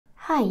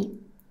Hi,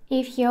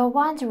 if you're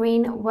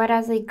wondering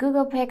whether the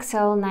Google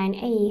Pixel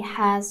 9a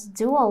has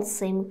dual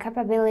SIM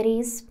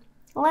capabilities,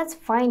 let's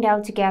find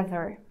out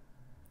together.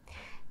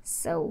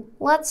 So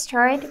let's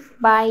start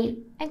by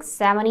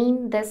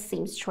examining the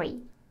SIM tray.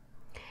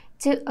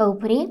 To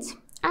open it,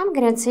 I'm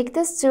gonna take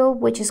this tool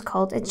which is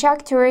called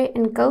ejector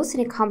and goes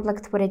in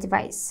contact with a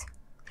device.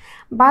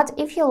 But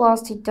if you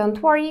lost it,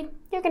 don't worry,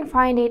 you can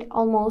find it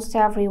almost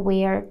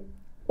everywhere.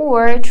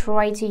 Or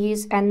try to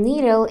use a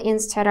needle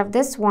instead of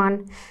this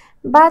one.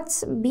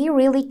 But be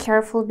really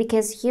careful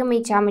because you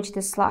may damage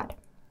the slot.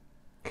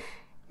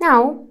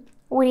 Now,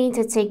 we need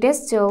to take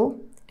this tool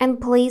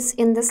and place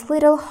in this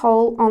little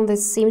hole on the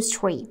SIM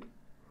tray.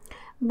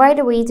 By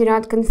the way, do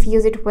not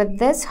confuse it with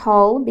this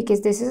hole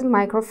because this is a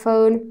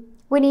microphone.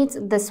 We need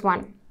this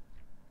one.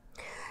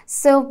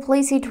 So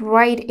place it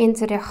right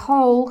into the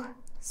hole,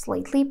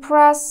 slightly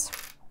press,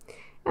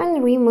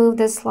 and remove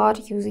the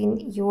slot using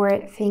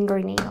your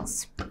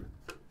fingernails.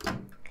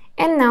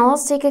 And now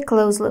let's take a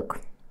close look.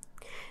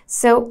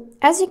 So,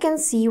 as you can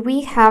see,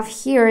 we have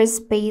here a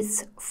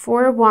space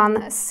for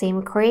one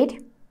SIM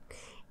card.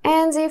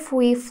 And if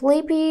we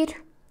flip it,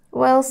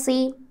 we'll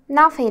see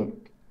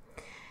nothing.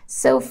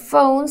 So,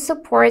 phone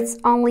supports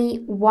only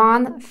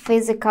one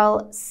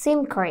physical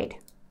SIM card.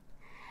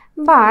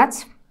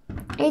 But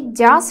it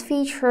does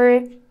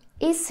feature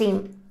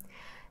eSIM.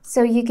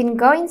 So, you can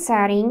go in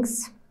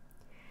Settings,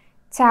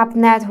 tap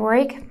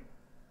Network,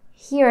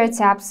 here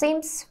tap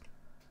SIMs,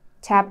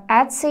 tap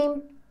Add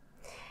SIM,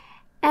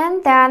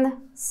 and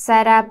then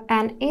set up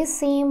an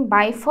eSIM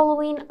by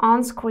following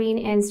on-screen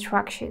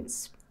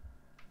instructions.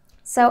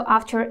 So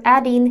after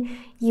adding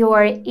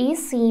your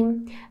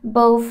eSIM,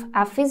 both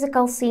a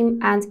physical SIM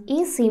and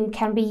eSIM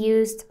can be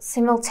used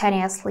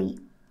simultaneously.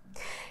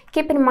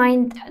 Keep in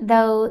mind,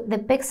 though, the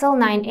Pixel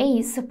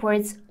 9a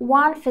supports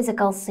one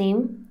physical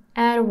SIM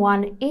and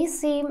one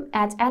eSIM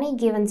at any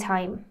given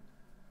time.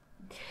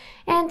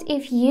 And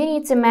if you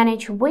need to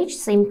manage which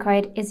SIM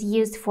card is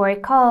used for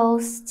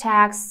calls,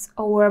 texts,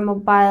 or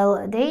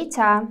mobile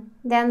data,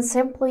 then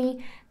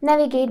simply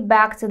navigate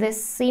back to the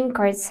SIM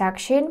card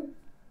section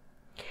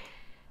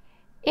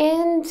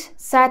and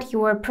set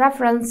your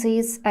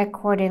preferences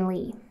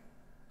accordingly.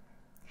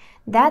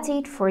 That's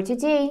it for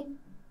today.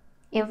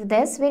 If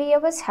this video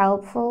was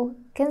helpful,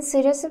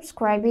 consider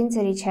subscribing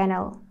to the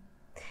channel.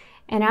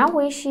 And I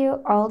wish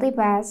you all the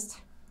best.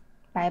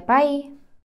 Bye bye.